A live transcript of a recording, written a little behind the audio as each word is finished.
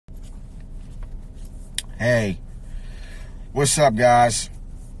Hey, what's up, guys?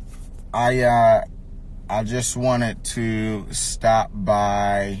 I just wanted to stop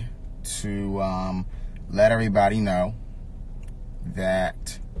by to let everybody know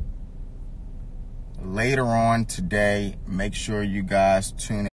that later on today, make sure you guys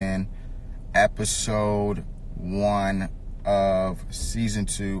tune in episode 1 of season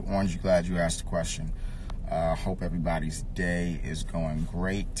 2. Aren't you glad you asked the question? Hope everybody's day is going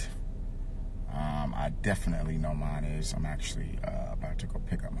great. I definitely know mine is. I'm actually about to go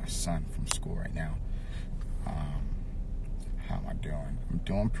pick up my son from school right now. How am I doing? I'm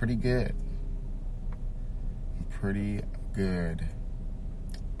doing pretty good.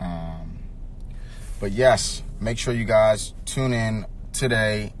 But yes, make sure you guys tune in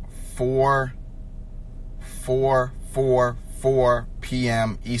today, 4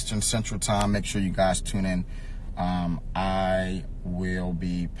 p.m. Eastern Central Time. Make sure you guys tune in. I will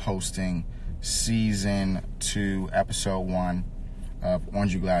be posting season 2, episode 1 of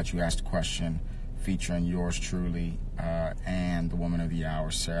Aren't You Glad You Asked the Question, featuring yours truly and the woman of the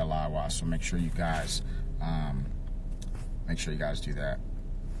hour, Sarah Lawa. So make sure you guys do that.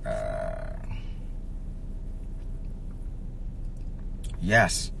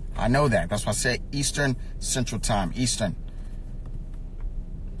 Yes, I know that. That's why I say Eastern Central Time. Eastern.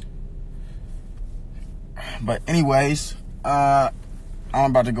 But anyways,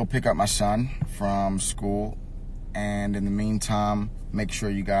 I'm about to go pick up my son from school. And in the meantime, make sure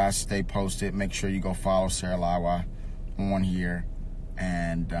you guys stay posted. Make sure you go follow Sarah Lawa on here.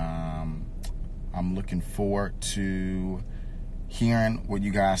 And I'm looking forward to hearing what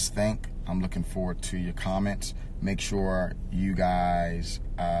you guys think. I'm looking forward to your comments. Make sure you guys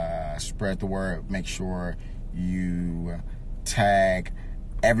spread the word. Make sure you tag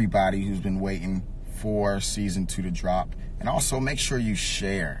everybody who's been waiting for season 2 to drop. And also make sure you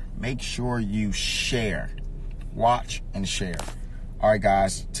share. Make sure you share. Watch and share. All right,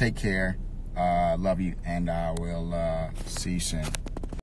 guys. Take care. Love you. And I will see you soon.